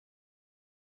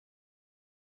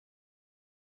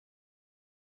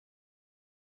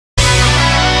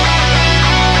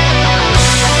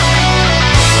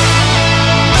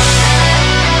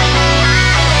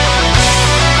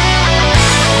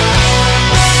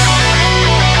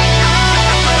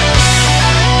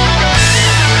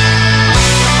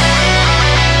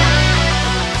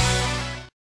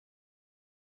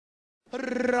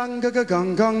Rung ga ga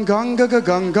gung gung gung ga ga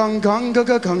gung gung gung ga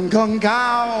ga gung gung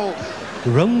gow.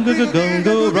 Rung ga ga gung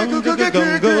go, rung ga ga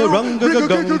gung go, rung ga ga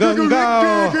gung gung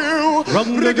gow.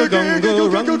 Rung ga ga gung go,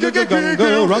 rung ga ga gung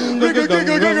go, rung ga ga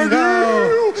gung gung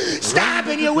gow.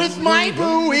 Stabbing you with my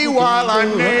buoy while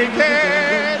I'm naked.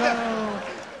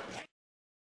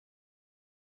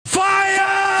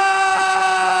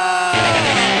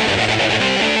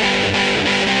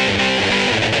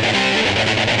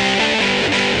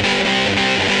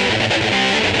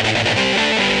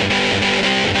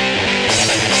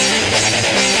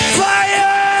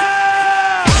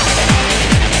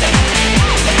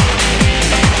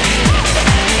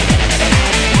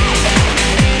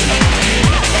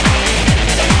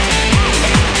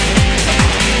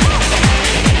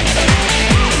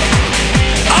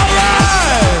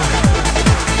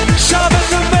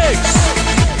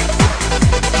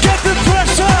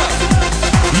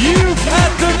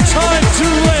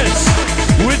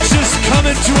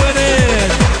 To an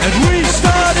end, and we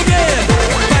start again.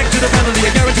 Back to the family,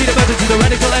 a guaranteed emergency. The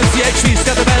radical MCHV's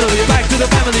got the melody. Back to the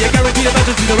family, a guaranteed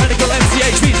emergency. The radical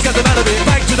MCHV's got the melody.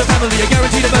 Back to the family, a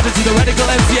guaranteed emergency. The radical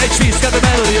MCHV's got the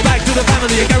melody. Back to the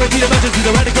family, a guaranteed emergency.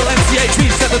 The radical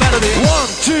MCHV's got the melody. 1,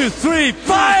 2, 3,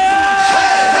 fire!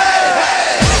 Hey, hey, hey!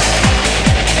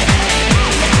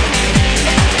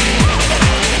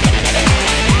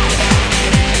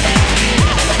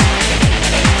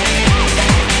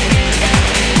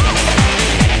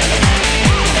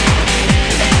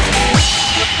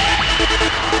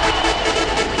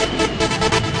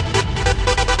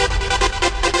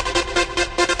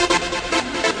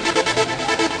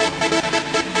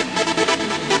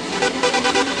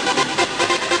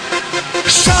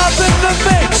 Sharpen the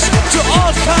mix to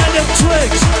all kind of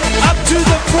tricks. Up to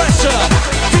the pressure,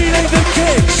 feeling the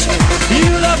kicks.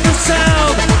 You love the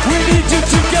sound, we need you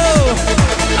to go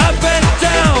up and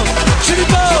down. Shitty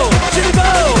bow, shitty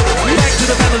bow. Back to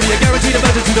the family, a guaranteed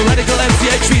emergency. The radical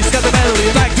MCHV's got the melody.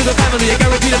 Back to the family, a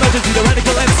guaranteed emergency. The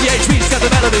radical MCHV's got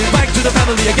the melody. Back to the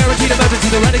family, a guaranteed emergency.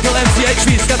 The radical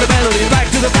MCHV's got the melody.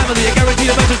 Back to the family, a guaranteed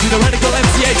emergency. The radical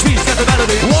MCHV's got the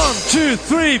melody. 1, 2,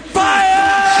 3,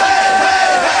 fire!